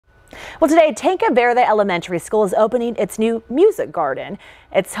Well, today, Tanque Verde Elementary School is opening its new music garden.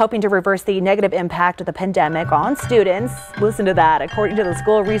 It's hoping to reverse the negative impact of the pandemic on students. Listen to that. According to the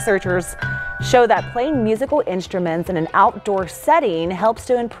school, researchers show that playing musical instruments in an outdoor setting helps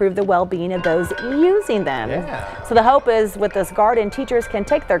to improve the well-being of those using them. Yeah. So the hope is with this garden, teachers can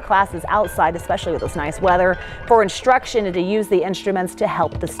take their classes outside, especially with this nice weather, for instruction and to use the instruments to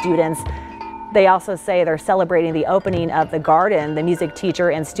help the students. They also say they're celebrating the opening of the garden. The music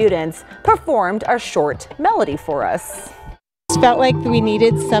teacher and students performed a short melody for us. It felt like we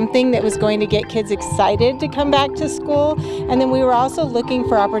needed something that was going to get kids excited to come back to school, and then we were also looking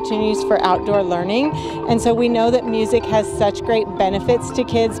for opportunities for outdoor learning, and so we know that music has such great benefits to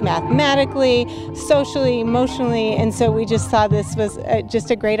kids mathematically, socially, emotionally, and so we just saw this was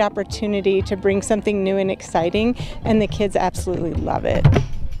just a great opportunity to bring something new and exciting, and the kids absolutely love it.